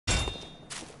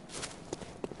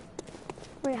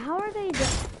Wait, how are they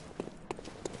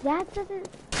that doesn't...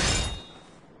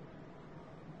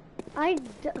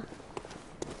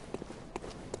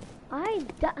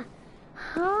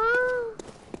 Huh?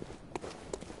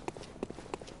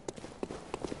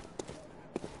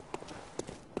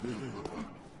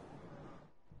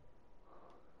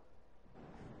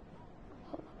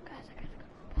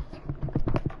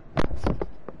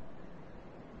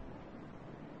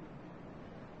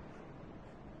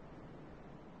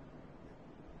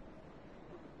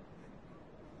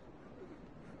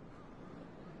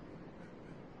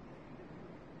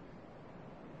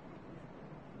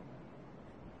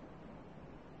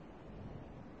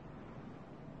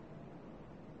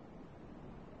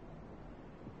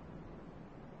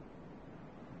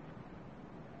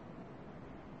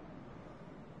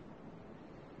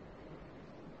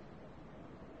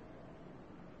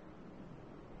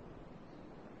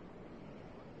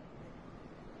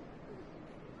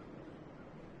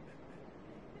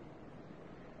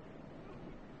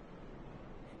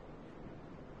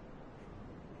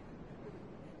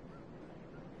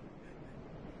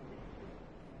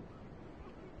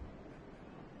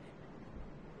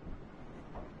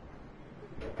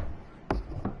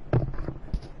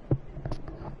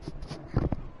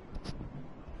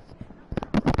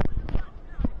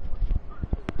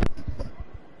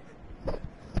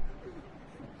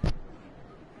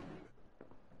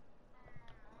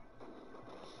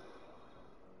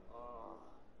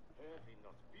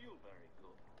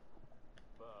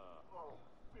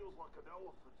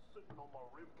 Sitting on my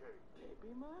ribcage.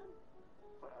 Baby man?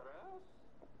 Fat ass?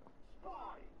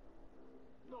 Spy!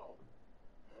 No.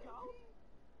 Cow?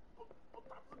 But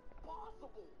that's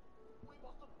impossible! We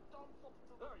must have done something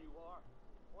to... There you are.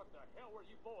 What the hell were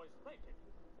you boys thinking?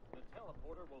 The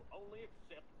teleporter will only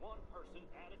accept one person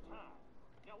at a time.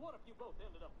 Now what if you both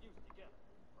ended up fused together?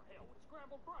 For hell with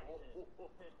scrambled brains.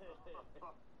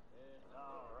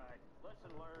 All right.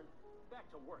 Lesson learned. Back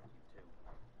to work, you two.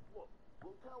 Look.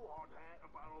 We'll tell Hard Hat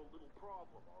about our little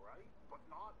problem, all right? But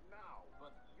not now.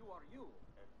 But you are you,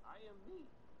 and I am me.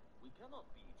 We cannot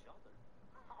be each other.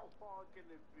 How hard can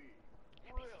it be?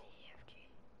 Real.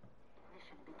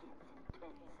 Mission begins in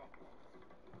 20 seconds.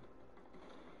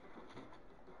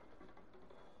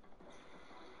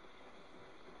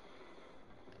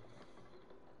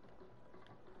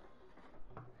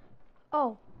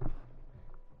 Oh.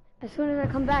 As soon as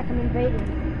I come back, I'm invading.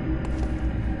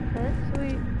 That's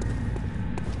sweet.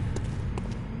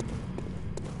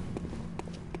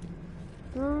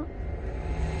 Huh?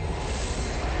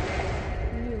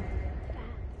 You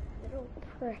fat little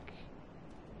prick.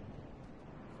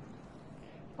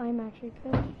 I'm actually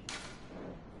pissed.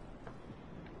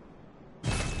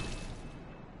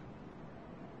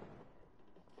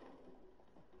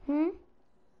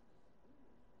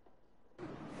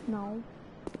 No.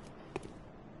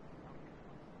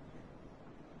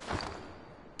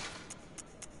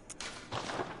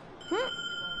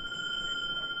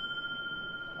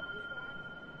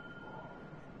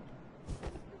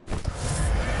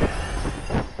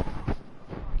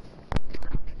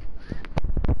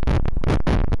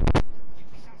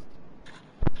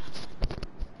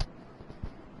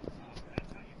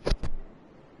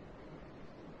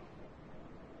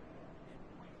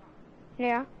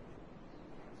 Yeah.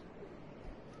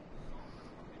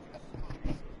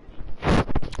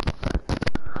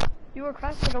 You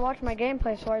requested to watch my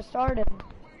gameplay, so I started.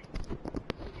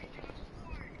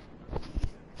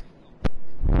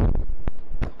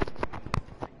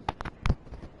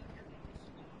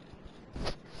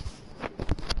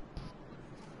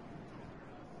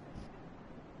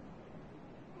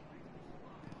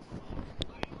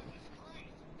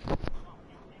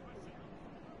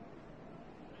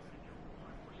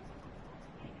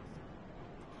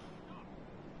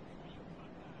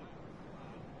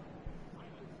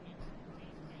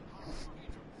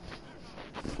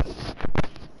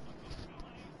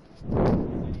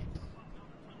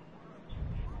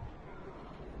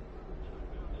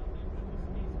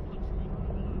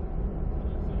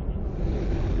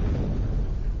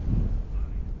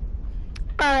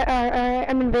 Alright,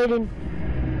 I'm invading.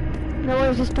 No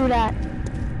worries, just do that.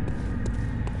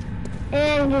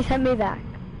 And just send me back.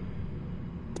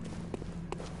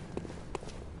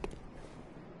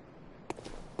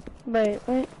 Wait.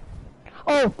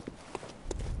 Oh!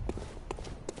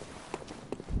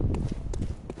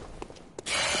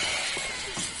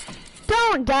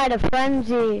 Don't die to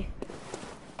frenzy!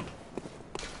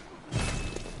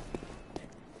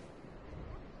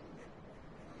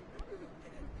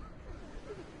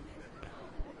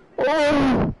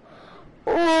 Oh,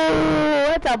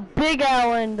 that's a big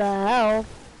L in the hell.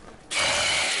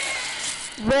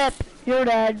 Rip, you're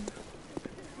dead.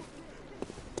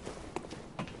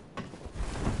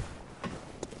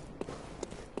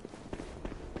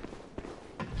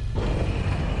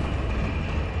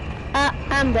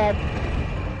 I'm dead.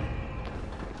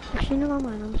 Actually, never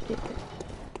mind, I'm stupid.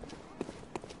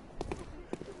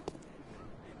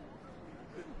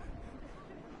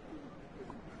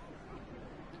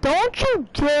 Don't you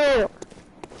dare!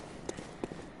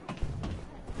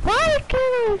 Why can't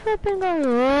I flipping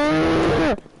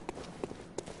go?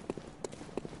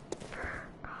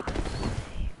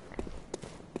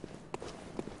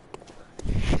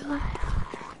 Shut up.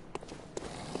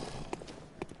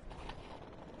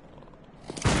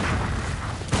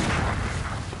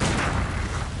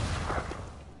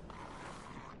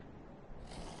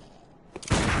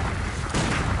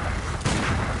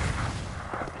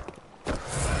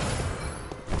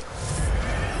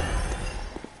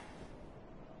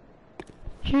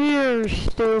 You're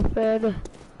stupid.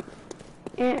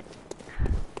 And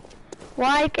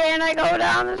why can't I go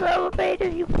down this elevator,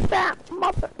 you fat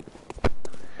mother?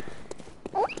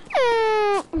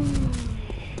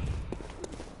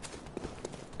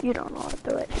 You don't know how to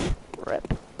do it.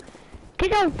 Rip.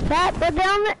 Get on fat, but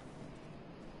down it.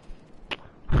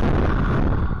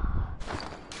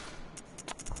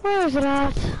 Where is it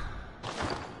at?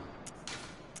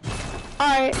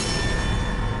 Alright.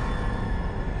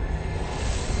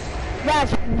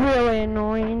 That's really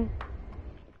annoying.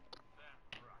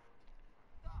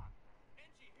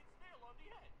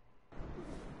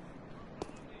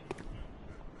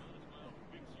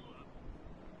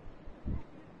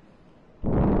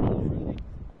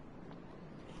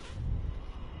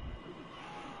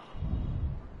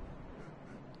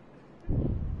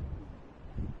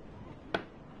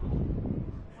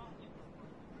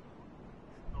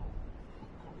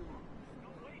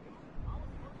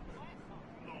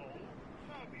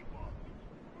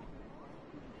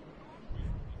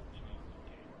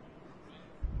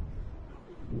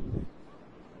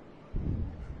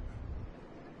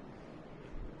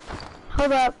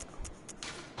 Hold up.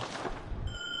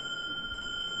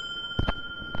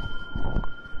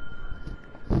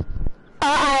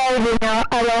 I already know.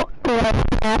 I don't do that.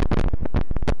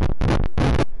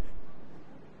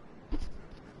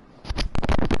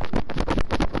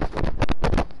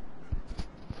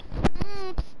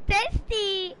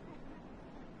 Tasty.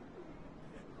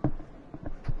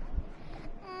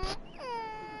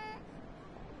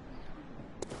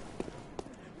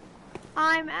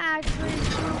 I'm actually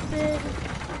stupid.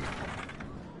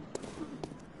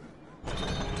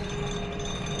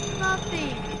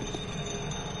 Nothing.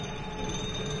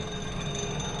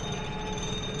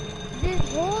 This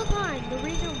whole time, the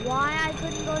reason why I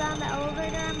couldn't go down the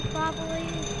elevator, I'm probably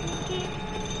thinking,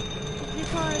 is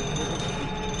because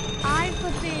I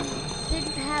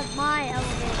didn't have my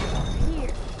elevator up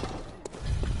here.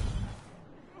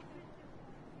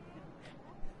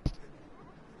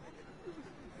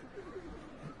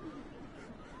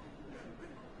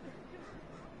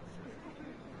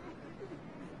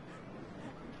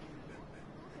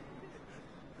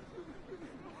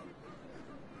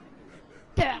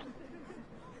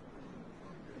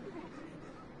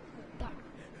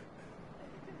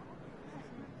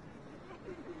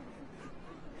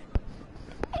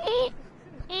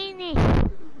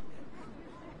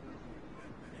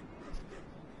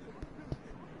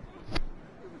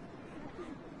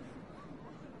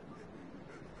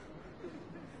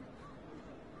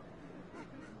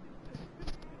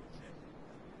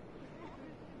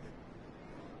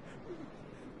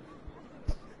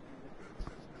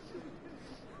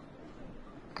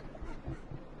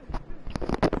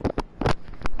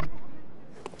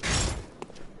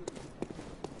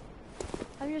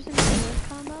 I'm just gonna do this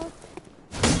combo.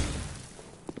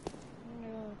 I'm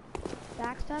gonna go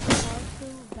backstep, R2,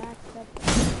 backstep,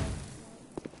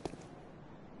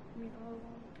 I mean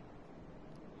R1.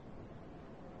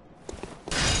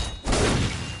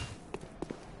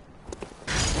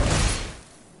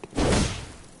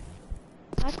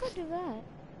 I could do that.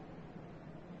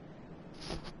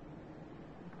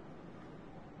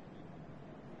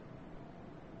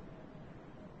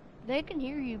 They can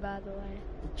hear you, by the way.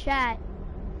 Chat,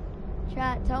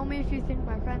 tell me if you think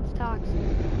my friend's toxic.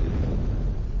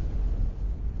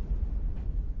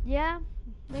 Yeah,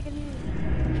 they can hear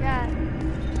you. Chat,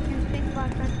 if you think my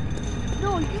friend...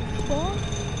 No, you fuck.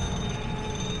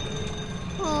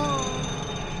 Oh.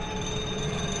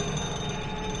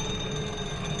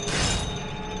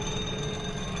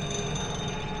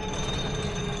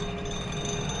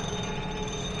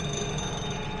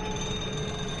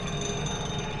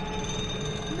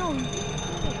 No, you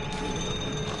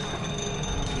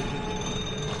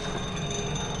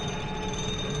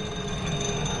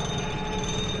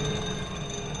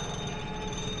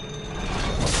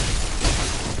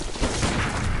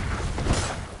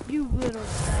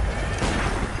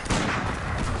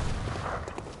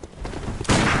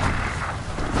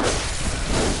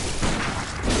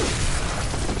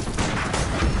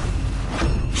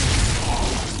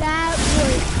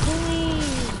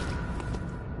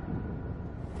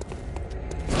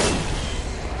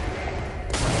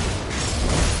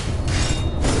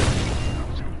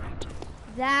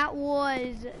That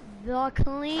was the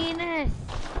cleanest.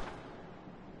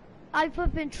 I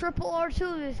flip in triple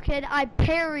R2 this kid. I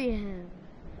parry him.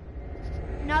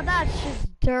 Now that's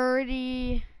just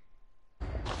dirty.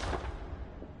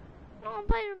 No, I'm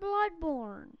playing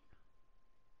Bloodborne.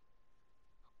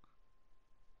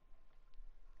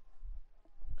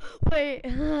 Wait.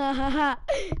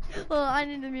 Well, I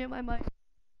need to mute my mic.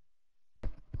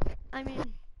 I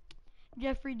mean,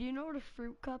 Jeffrey, do you know what a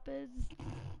fruit cup is?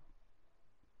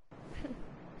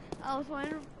 I was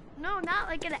wondering. No, not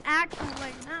like an actual,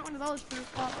 like, not one of those fruit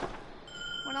cups.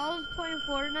 When I was playing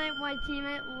Fortnite, my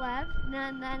teammate left,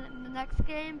 and then in the next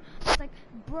game, it's like,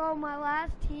 bro, my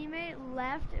last teammate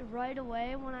left right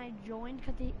away when I joined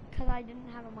because I didn't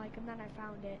have a mic, and then I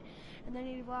found it. And then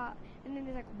he's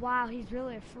like, wow, he's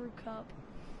really a fruit cup.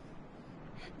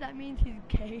 That means he's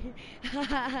gay.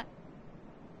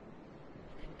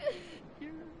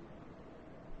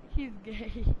 He's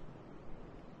gay.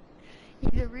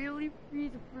 He's a real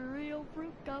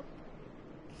fruit cup.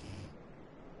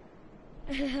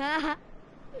 I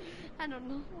don't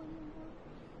know.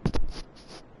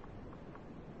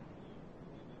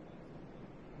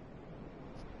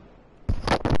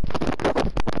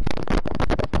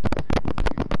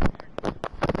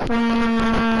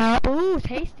 Ooh,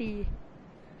 tasty.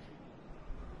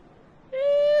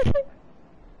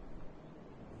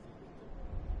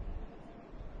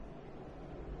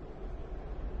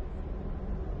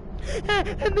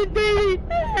 I'm in baby.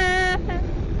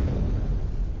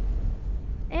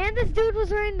 And this dude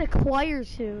was wearing the choir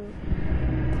suit.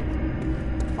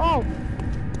 Oh.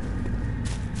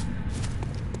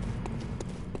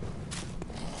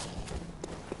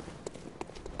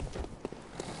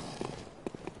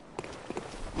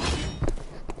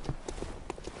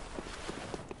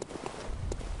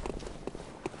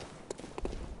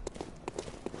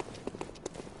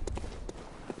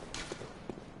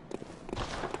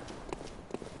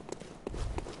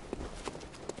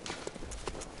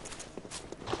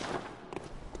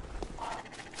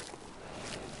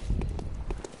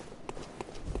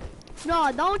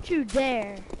 No, don't you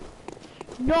dare.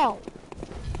 No.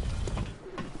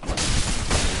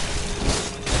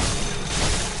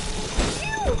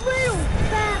 You little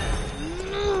fat.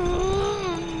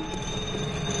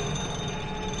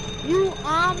 You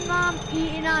nom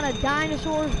eating on a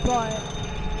dinosaur's butt.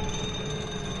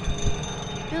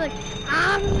 You're like,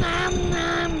 nom.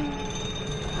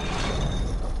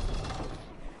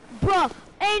 Bruh,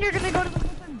 and you're gonna go to the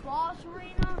flipping boss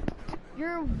arena?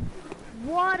 You're...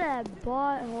 What a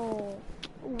butthole.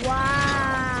 Wow.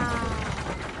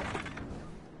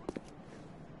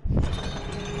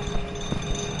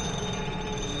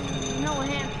 No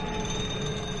hamster.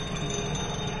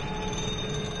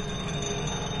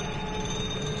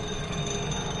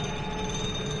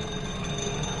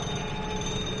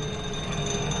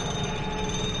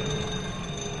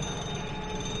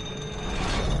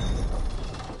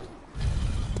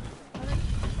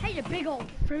 Hey, you big old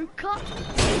fruit cup.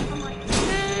 I'm like,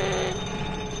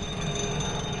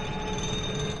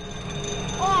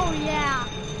 oh yeah.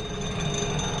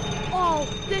 Oh,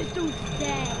 this dude's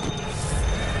dead.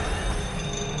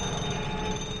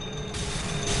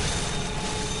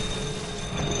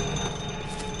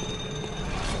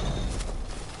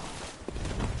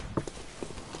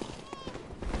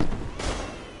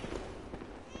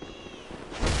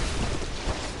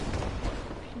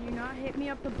 Can you not hit me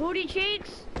up the booty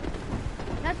cheeks?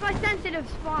 That's my sensitive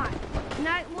spot. And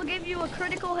that will give you a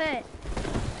critical hit.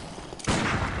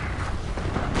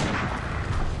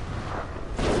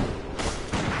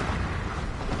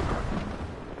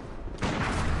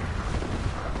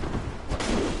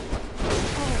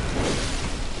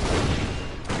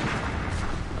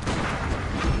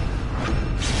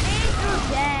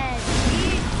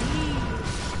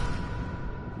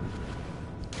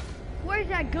 Where's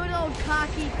that good old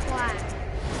cocky clap?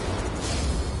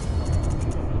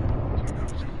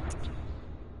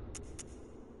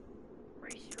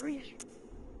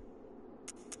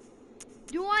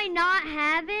 Do I not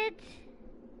have it?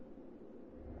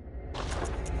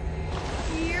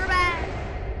 You're back.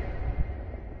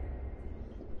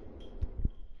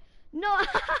 No.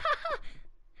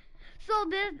 So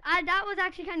that was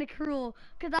actually kind of cruel,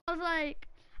 because I was like,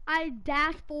 I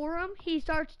dash for him, he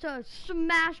starts to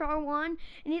smash R1,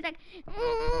 and he's like,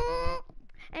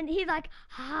 and he's like,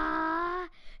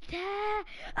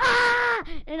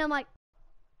 and I'm like,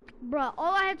 bruh,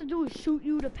 all I have to do is shoot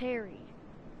you to parry.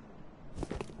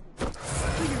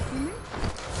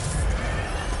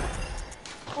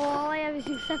 All I have is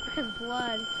you except because of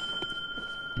blood.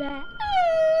 Bad.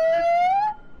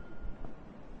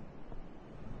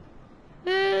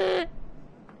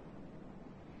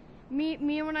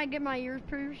 when I get my ears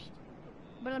pierced,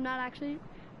 but I'm not actually.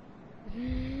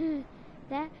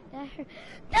 that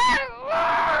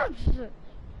hurts.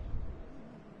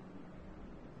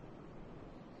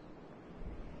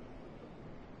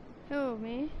 Who,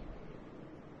 me?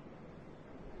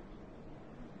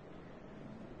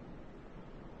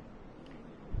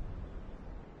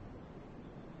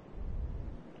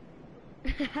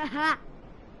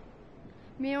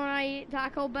 Me when I eat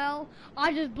Taco Bell,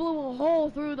 I just blew a hole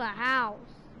through the house.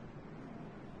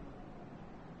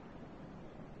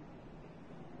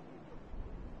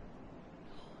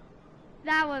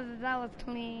 That was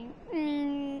clean.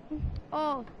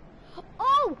 Oh,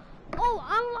 I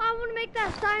want to make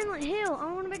that Silent Hill.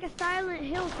 I want to make a Silent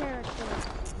Hill character.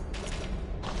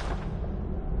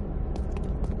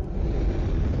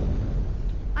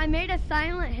 I made a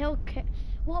Silent Hill.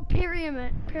 What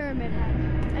pyramid head?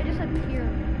 I just said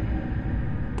pyramid.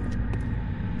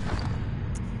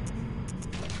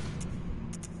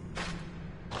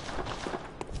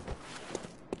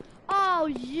 Oh,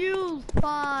 you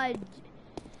fudge.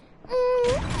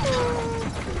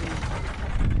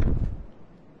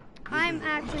 I'm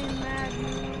actually mad.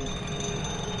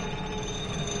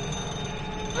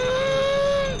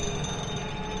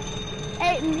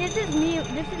 Hey, this is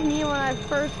me when I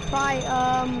first try,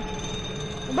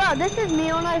 bro, this is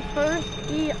me when I first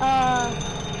eat,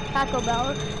 Taco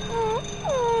Bell.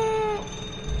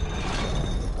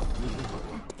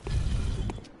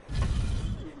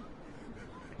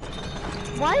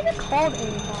 Why is it called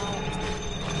aimbot?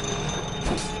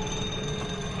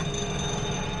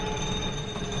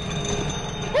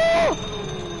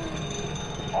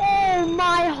 Oh,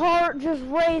 my heart just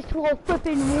raised to a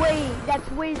flipping weight that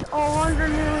weighs 100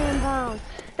 million pounds.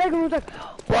 That goes like,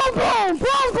 boom, boom,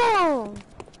 boom, boom.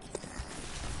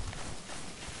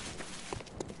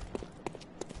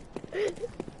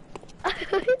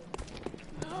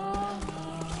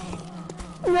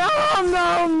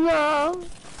 No.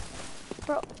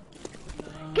 Bro,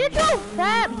 get your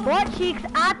fat butt cheeks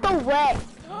out the way.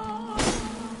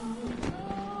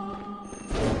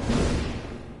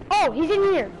 Oh, he's in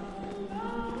here.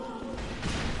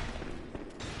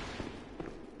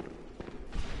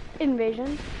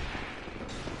 Invasion.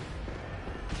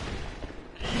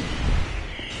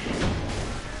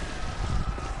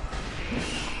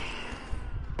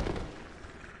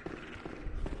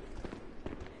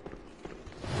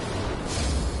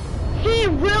 He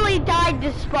really died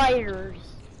to spiders.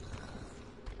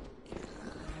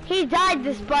 He died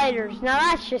to spiders. Now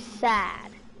that's just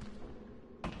sad.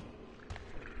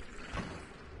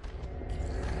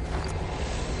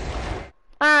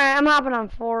 Alright, I'm hopping on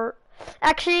fort.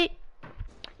 Actually,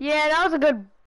 yeah, that was a good